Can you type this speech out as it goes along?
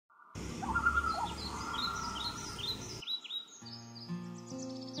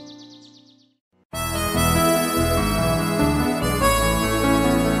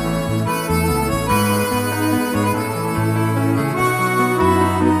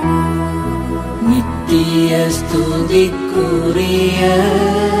ஸ்துதிக்குரிய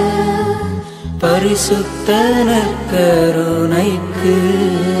பரிசுத்த நற்கருணைக்கு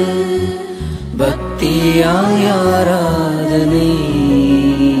பக்தியாய் ஆராதனை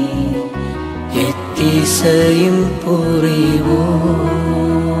எத்திசையும் புரிவோம்.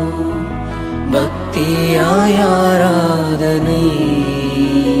 பக்தியாய் ஆராதனை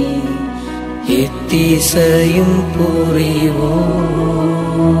எத்திசையும் புரிவோம்.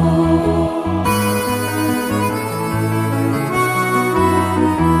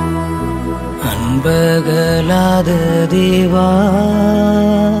 அன்பகலாத தேவா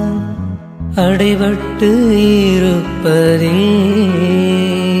அடைபட்டு இருப்பதே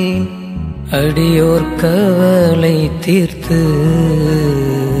அடியோர் கவலை தீர்த்து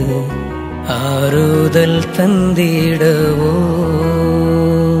ஆறுதல் தந்திடவோ.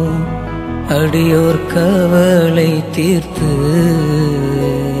 அடியோர் கவலை தீர்த்து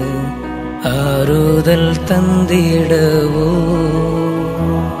ஆறுதல் தந்திடவோ.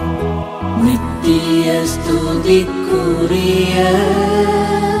 நித்திய ஸ்துதிக்குரிய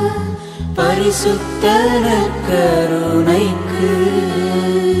பரிசுத்த நற்கருணைக்கு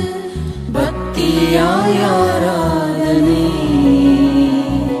பக்தியாய் ஆராதனை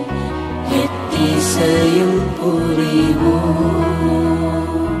எத்திசையும் புரிவோம்.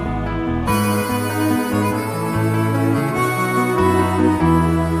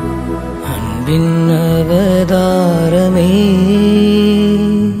 அன்பின் அவதாரமே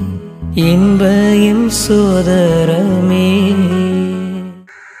இன்பையும் சோதரமே.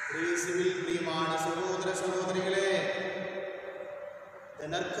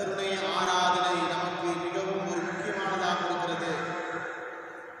 நற்கருணை ஆராதனை நமக்கு மிகவும் ஒரு முக்கியமானதாக இருக்கிறது.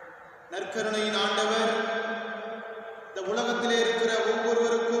 நற்கருணையின் ஆண்டவர் இந்த உலகத்திலே இருக்கிற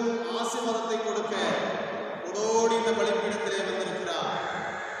ஒவ்வொருவருக்கும் ஆசீர்வாதத்தை கொடுக்க உடோடி இந்த பலிபீடத்திலே வந்திருக்கிறார்.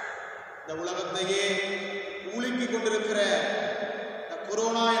 இந்த உலகத்தையே ஊழிக்கிக் கொண்டிருக்கிற இந்த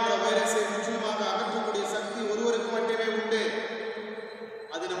கொரோனா என்ற வைரஸை முற்றிலுமாக அகற்றக்கூடிய சக்தி ஒருவருக்கு மட்டுமே உண்டு.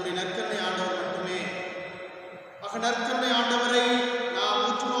 அது நம்முடைய நற்கருணை ஆண்டவர் மட்டுமே. நற்கருணை ஆண்டவரை நாம்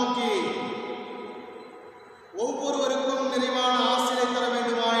உற்று நோக்கி ஒவ்வொருவருக்கும் நிறைவான ஆசீர்வாதத்தை தர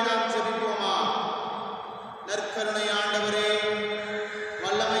வேண்டுமாய் நாம் ஜெபிப்போமா? நற்கருணை ஆண்டவரே,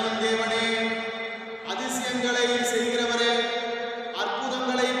 வல்லமையின் தேவனே, அதிசயங்களை செய்கிறவரே,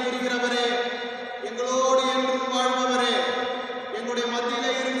 அற்புதங்களை புரிகிறவரே, எங்களோடு என்றும் வாழ்பவரே, எங்களுடைய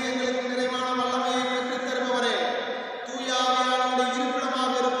மத்தியிலே இருந்து எங்களுக்கு நிறைவான வல்லமையை பெற்றுத் தருபவரே, தூய ஆவியானவருடைய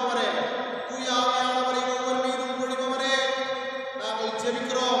இருப்பிடமாக இருப்பவரே, தூய ஆவியானவரை ஒவ்வொரு மீதும் பொழிபவரே, நாங்கள்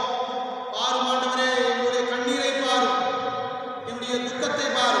ஜெபிக்கிறோம். பாரும் ஆண்டவரே, எங்களுடைய கண்ணீரை பாரும், எங்களுடைய துக்கத்தை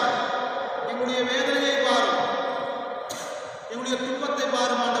பாரும், எங்களுடைய வேதனையை பாரும், எங்களுடைய துன்பத்தை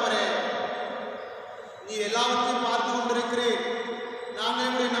பாரும் ஆண்டவரே. நீர் எல்லாவற்றையும் பார்த்து கொண்டிருக்கிறீர். நாங்கள்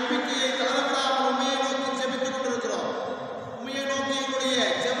எங்களுடைய நம்பிக்கையை தளரவிடாமல் உண்மையை நோக்கி ஜெபித்துக் கொண்டிருக்கிறோம். உண்மையை நோக்கி எங்களுடைய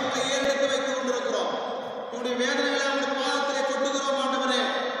ஜெபங்களை ஏறெடுத்து வைத்துக் கொண்டிருக்கிறோம். எங்களுடைய வேதனைகளை அவருடைய பாதத்திலே கொண்டுகிறோம் ஆண்டவரே.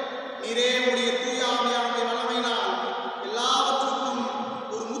 நீரே உடைய தூய ஆவியானவருடைய வல்லமையினால் எல்லாவற்றுக்கும்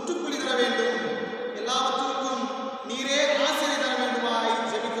ஒரு முற்றுப்புள்ளி தர வேண்டும். எல்லாவற்றுக்கும் நீரே ஆசீர்வாதம் தர வேண்டுமாய்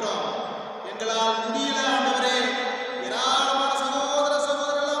ஜெபிக்கிறோம். எங்களால் முடியல ஆண்டவரே. ஏராளமான சகோதர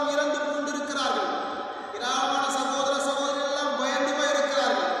சகோதரர்கள் இறந்து கொண்டிருக்கிறார்கள். ஏராளமான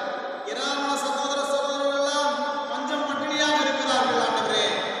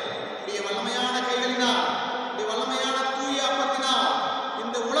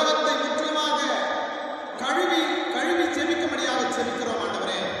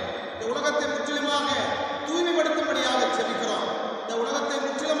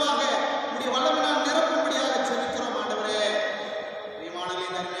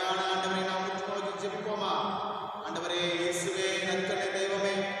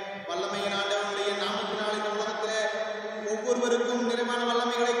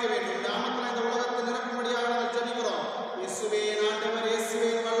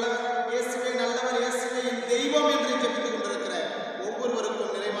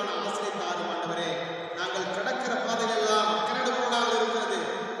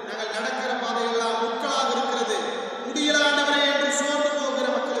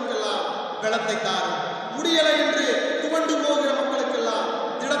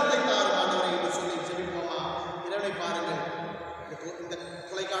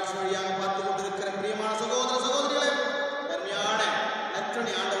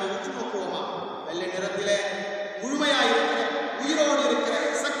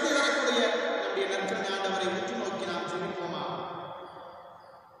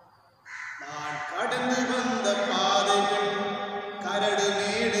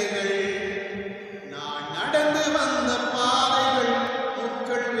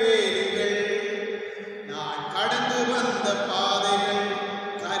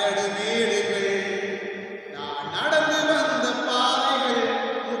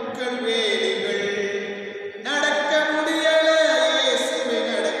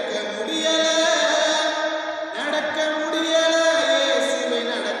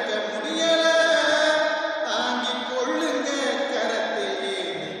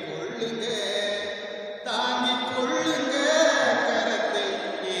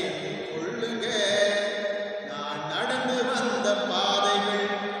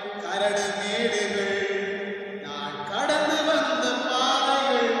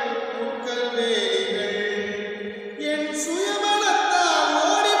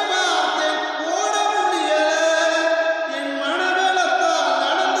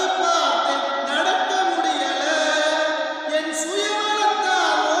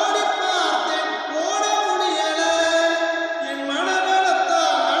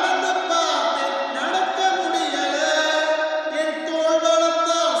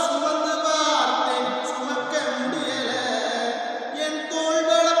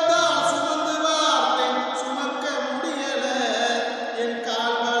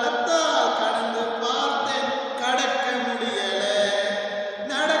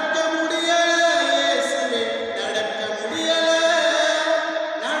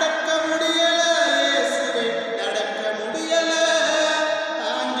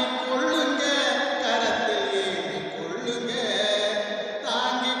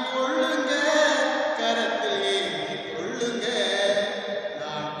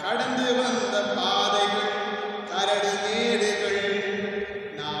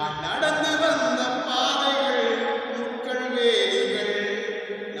நான் நடந்து வந்த பாதைகள் முட்கள் வேலிகள்,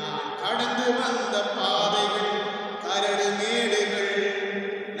 நான் கடந்து வந்த பாதைகள் கரடு மேடுகள்,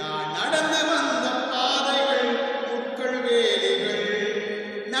 நான் நடந்து வந்த பாதைகள் முட்கள் வேலிகள்,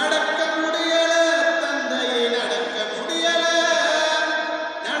 நடக்க முடியல தந்தையே நடக்க முடியல,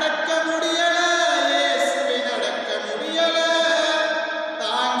 நடக்க முடியல இயேசுவே நடக்க முடியல,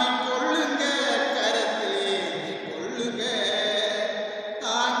 தாங்கிக் கொள்ளுங்க கரத்திலே ஏந்திக் கொள்ளுங்க,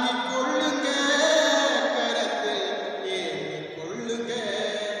 தாங்கிக் கொள்ளுங்க கரத்தில் ஏந்திக் கொள்ளுங்க,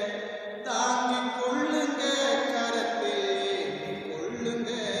 தாங்கிக் கொள்ளுங்க கரத்தில் ஏந்திக்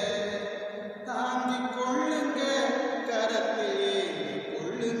கொள்ளுங்க, தாங்கிக் கொள்ளுங்க கரத்தில் ஏந்திக்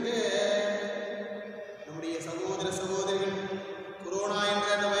கொள்ளுங்க. நம்முடைய சகோதர சகோதரிகள் கொரோனா என்ற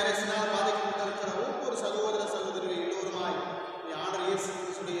அந்த வைரஸினால் பாதிக்கப்பட்டிருக்கிற ஒவ்வொரு சகோதர சகோதரிகள் எல்லோருமாய் ஆண்டவர் இயேசு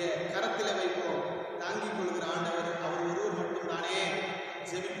கிறிஸ்துடைய கரத்திலே வைப்போம். தாங்கிக் கொள்கிற ஆண்டவர் அவர் ஒருவர் மட்டும்தானே.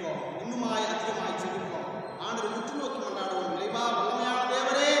 ஜெபிப்போம், இன்னுமாய் அதிகமாய் ஜெபிப்போம். ஆண்டவர் உற்று நோக்கி கொண்டாடுவோம். இறைவா, வல்லமையான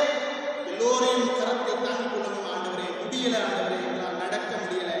தேவரே, எல்லோரையும் கரத்தில் தாங்கிக் கொள்ளணும் ஆண்டவரே. முடியல ஆண்டவரே, எங்களால் நடக்க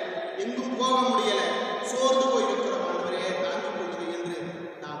முடியல, எங்கும் போக முடியல, சோர்ந்து போயிருக்கிறோம் ஆண்டவரே, தாங்கிக் கொள்ளுங்க என்று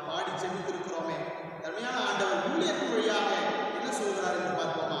நாம் பாடி ஜெபித்திருக்கிறோமே. தன்மையான ஆண்டவர் ஊழியத்தின் வழியாக என்ன சொல்கிறார் என்று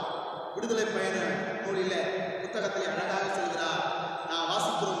பார்ப்போமா? விடுதலை பயண நூலில புத்தகத்திலே அழகாக சொல்கிறார். நாம்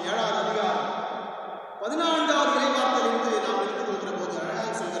வாசிக்கிறோம் 7வது அதிகாரம் 14வது இறைவார்த்தையிலிருந்து நாம் எடுத்துக்கொள்கிற போது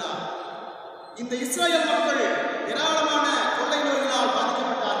அழகாக சொல்கிறார். இந்த இஸ்ரேல் மக்கள் ஏராளமான கொள்ளை நோய்களால்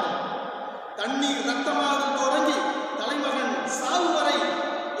பாதிக்கப்பட்டார்கள். தண்ணீர் ரத்தமாதல் தொடங்கி தலைமகன் சாவு வரை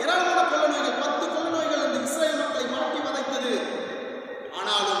ஏராளமான கொள்ளை நோய்கள், 10 கொள்ளை நோய்கள் இந்த இஸ்ரேல் மக்களை மாட்டி வதைத்தது.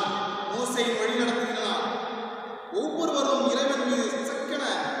 ஆனாலும் மோசேயின் வழி நடத்தினார். ஒவ்வொருவரும் இறைவன் மீது சக்கென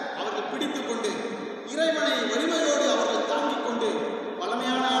அவர்கள் பிடித்துக் கொண்டு இறைவனை வலிமையோடு அவர்கள் தாங்கிக் கொண்டு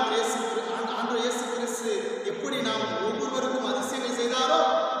வல்லமையான ஆண்டவர் இயேசு கிறிஸ்து எப்படி நாம் ஒவ்வொருவருக்கும் அதிசயங்கள் செய்தாரோ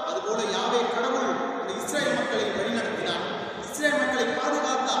அதுபோல யாவே கடவுள் இந்த இஸ்ரேல் மக்களை வழிநடத்தினார், இஸ்ரேல் மக்களை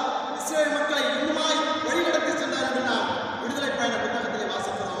பாதுகாத்தார், இஸ்ரேல் மக்களை இன்னுமாய் வழிநடத்தி சென்றார் என்று நாம் விடுதலை பயண புத்தகத்திலே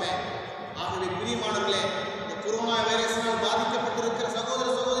வாசிக்கிறோமே. ஆகவே பிரியமானவர்களே, இந்த கொரோனா வைரஸினால் பாதிக்கப்பட்டிருக்கிற சகோதர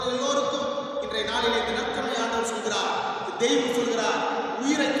சகோதரிகள் எல்லோருக்கும் இன்றைய நாளிலே இந்த நற்கருணை ஆண்டவர் சொல்கிறார். தெய்வம் சொல்கிறார்,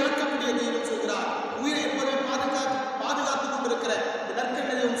 உயிரை காக்கக்கூடிய தெய்வம் சொல்கிறார், உயிரை எப்போதுமே பாதுகாத்துக் கொண்டிருக்கிற இந்த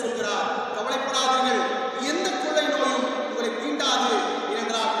நற்கருணை தெய்வம் சொல்கிறார், கவலைப்படாதீர்கள், எந்த கொள்ளை நோயும் உங்களை தீண்டாது.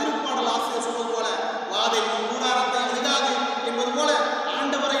 ஏனென்றால் திருப்பாடல் ஆசிரியர் சொல்வது போல வாதை கூடாரத்தை அணுகாது என்பது போல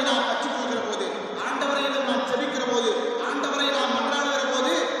ஆண்டவரை நாம் பற்றிக் கொள்கிற போது, ஆண்டவரை நாம் ஜெபிக்கிற போது, ஆண்டவரை நாம் மன்றாடுகிற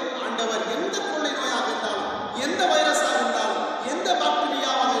போது, ஆண்டவர் எந்த கொள்ளை நோயாக இருந்தாலும், எந்த வைரஸாக இருந்தாலும், எந்த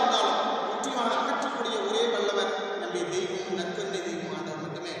பாக்டீரியாவாக இருந்தாலும் முற்றிலுமாக அகற்றக்கூடிய ஒரே வல்லவர் நம்முடைய தெய்வம், நற்கருணை தெய்வம் ஆண்டவர்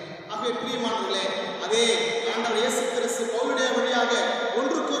மட்டுமே. ஆகவே பிரியமானவர்களே, அதே ஆண்டவர் இயேசு கிறிஸ்து பவுலுடைய வழியாக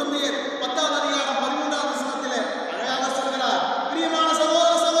 1 கொரிந்தியர் 10வது அதிகாரம் 13வது வசனத்திலே அழகாக சொல்கிறார். பிரியமான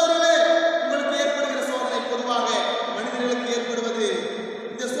சகோதர சகோதரிகளே, உங்களுக்கு ஏற்படுகிற சோதனை பொதுவாக மனிதர்களுக்கு ஏற்படுவது.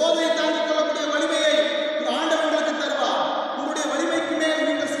 இந்த சோதனை தாங்கிக் கொள்ளக்கூடிய வலிமையை இந்த ஆண்டவர் உங்களுக்கு தருவார். உங்களுடைய வலிமைக்கு மேல்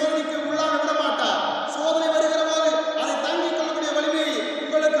நீங்கள் சோதனைக்கு உள்ளாக விட மாட்டார். சோதனை வருகிற போது அதை தாங்கிக் கொள்ளக்கூடிய வலிமையை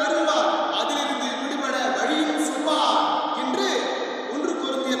உங்களுக்கு அருள்வார். அதிலிருந்து விடுபட வழியும் சொல்வார் என்று 1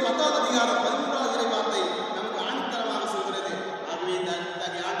 கொரிந்தியர் 10வது அதிகாரம் 13வது இறைவார்த்தை நமக்கு ஆணித்தரமாக சொல்கிறது. ஆகவே இந்த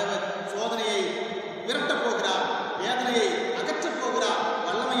ஆண்டவர் சோதனையை விரட்டப் போகிறார், வேதனையை அகற்றப் போகிறார்,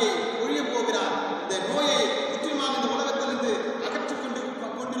 வல்லமையை ஒழியப் போகிறார். இந்த நோயை முற்றிலுமாக இந்த உலகத்திலிருந்து அகற்றிக்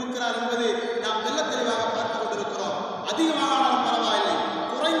கொண்டிருக்கிறார் என்பது நாம் மெல்ல தெளிவாக பார்த்து கொண்டிருக்கிறோம். அதிகமானாலும் பரவாயில்லை,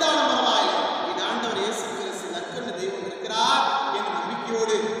 குறைந்தாலும் பரவாயில்லை, இந்த ஆண்டவர் இயேசு கிறிஸ்து நற்கருணை தெய்வம் இருக்கிறார் என்ற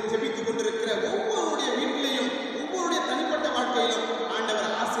நம்பிக்கையோடு ஜெபித்துக் கொண்டிருக்கிற ஒவ்வொருடைய வீட்டிலையும், ஒவ்வொருடைய தனிப்பட்ட வாழ்க்கையிலும்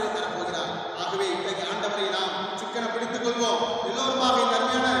ஆண்டவர் ஆசிரியர் தரப்போகிறார். ஆகவே இன்றைக்கு ஆண்டவரை நாம் சிக்கன பிடித்துக் கொள்வோம். எல்லோருமாக இந்த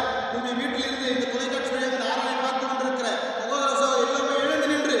அருமையான உங்கள் வீட்டிலிருந்து இந்த தொலைக்காட்சி வழியாக ஆராயை பார்த்துக் கொண்டிருக்கிற சகோதர சகோதரி எல்லோருமே எழுந்து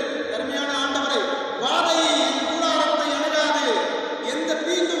நின்று அருமையான ஆண்டவரை, வாதை கூடாரத்தை அணுகாது, எந்த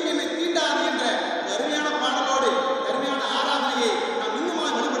தீங்கும் என்னை தீண்டாது என்ற அருமையான பாடலோடு அருமையான ஆராதனையை நாம்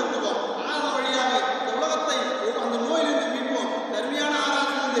இன்னுமாய் வெளிப்படுத்துவோம். ஆராதனை வழியாக இந்த உலகத்தை அந்த நோயிலிருந்து மீட்போம். அருமையான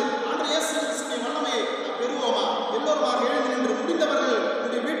ஆராதனை ஆண்டவர் இயேசு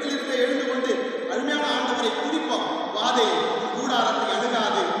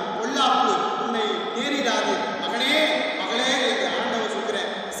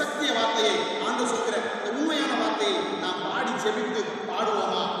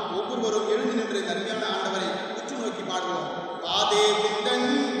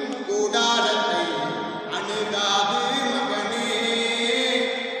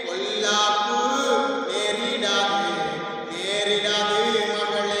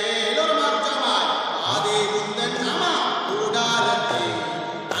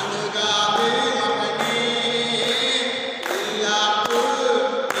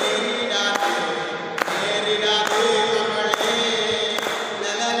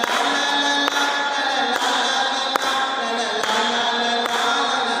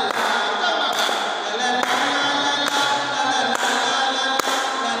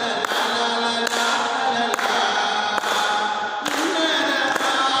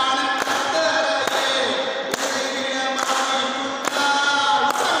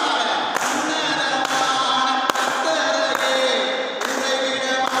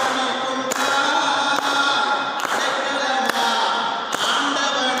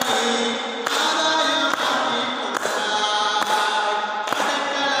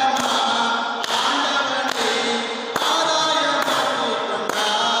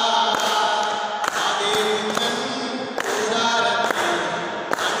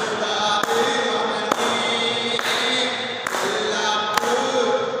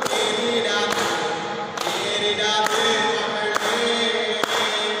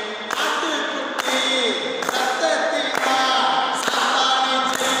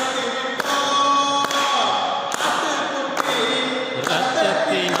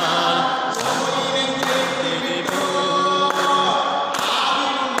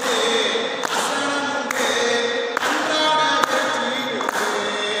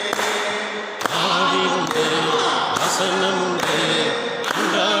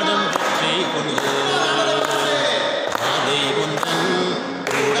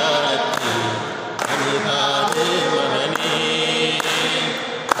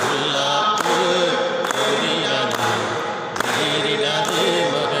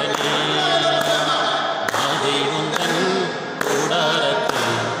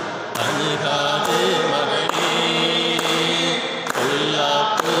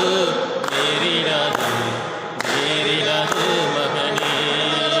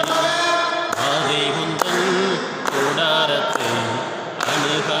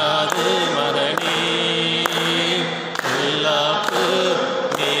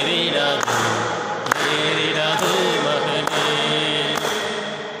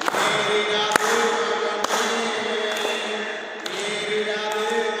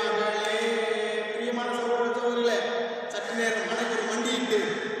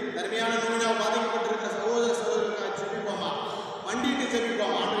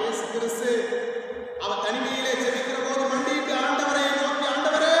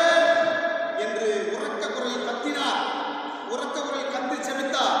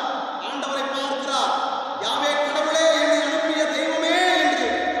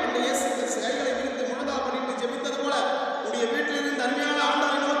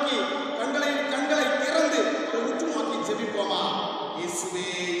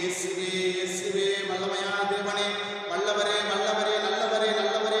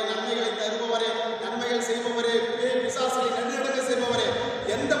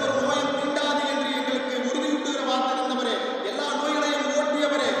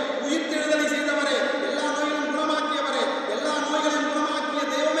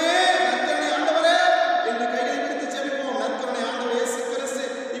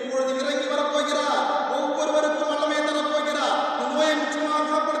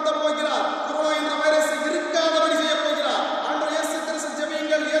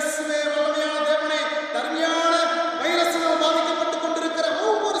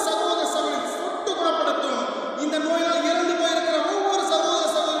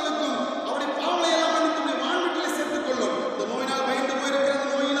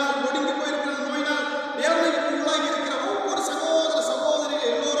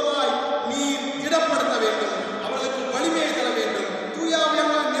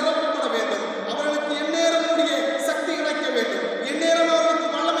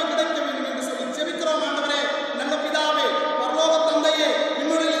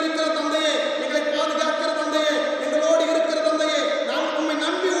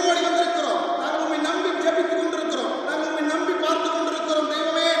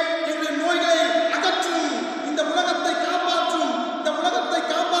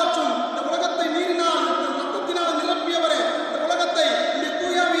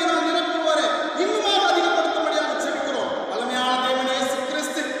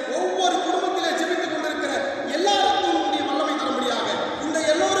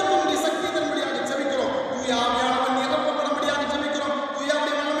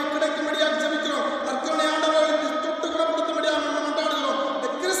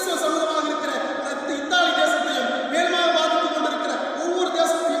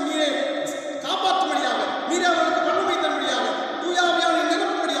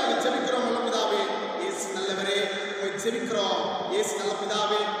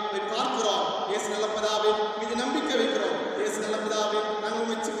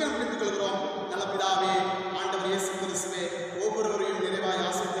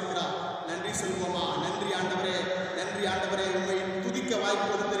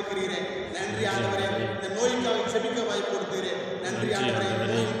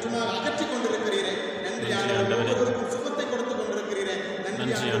ஆண்டவரே முற்றுமாக அகற்றிக் கொண்டிருக்கிறீரே. நன்றி ஆண்டவரே, ஒவ்வொருவருக்கும் சுகத்தை கொடுத்து கொண்டிருக்கிறீரே.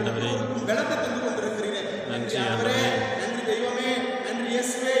 நன்றி ஆண்டவரே, பலத்தை தந்து கொண்டிருக்கிறீரே. நன்றி ஆண்டவரே, நன்றி தெய்வமே, நன்றி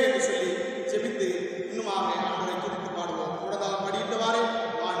இயேசுவே என்று சொல்லி ஜெபித்து இன்னுமாக ஆண்டவரை துதித்து பாடுவோம். கூடதால் படித்தவாறே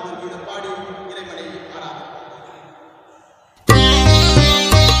வாழ்ந்து கீதம் பாடி இறைவனை ஆராதனை.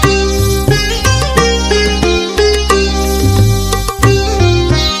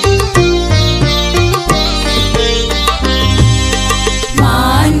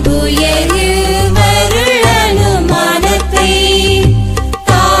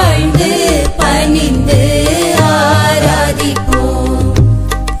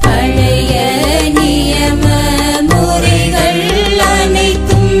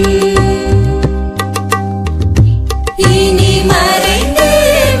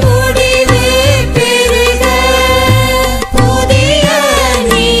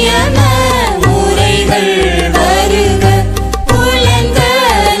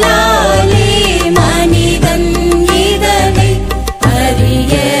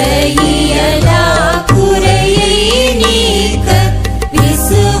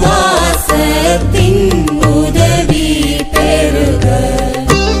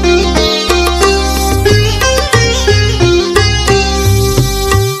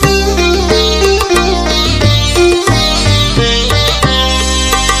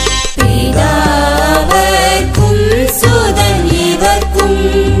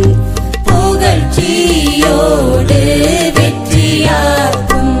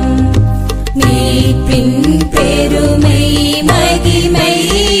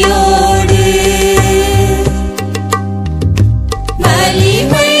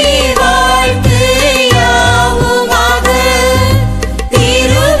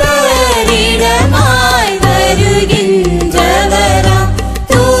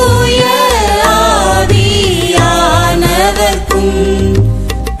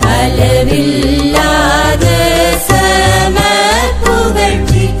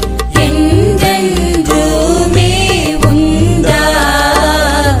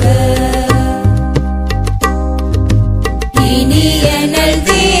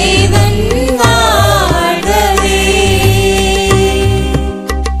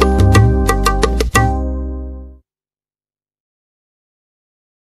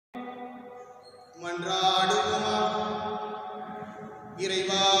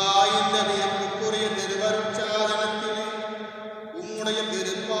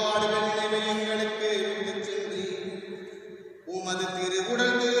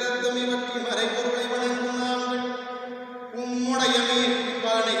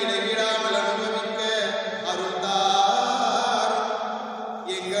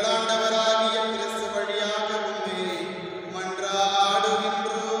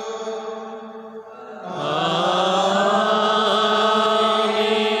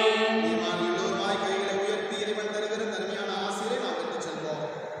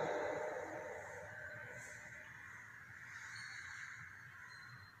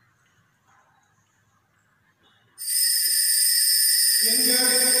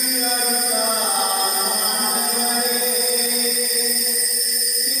 எங்களுக்கு அருள்தாரும்.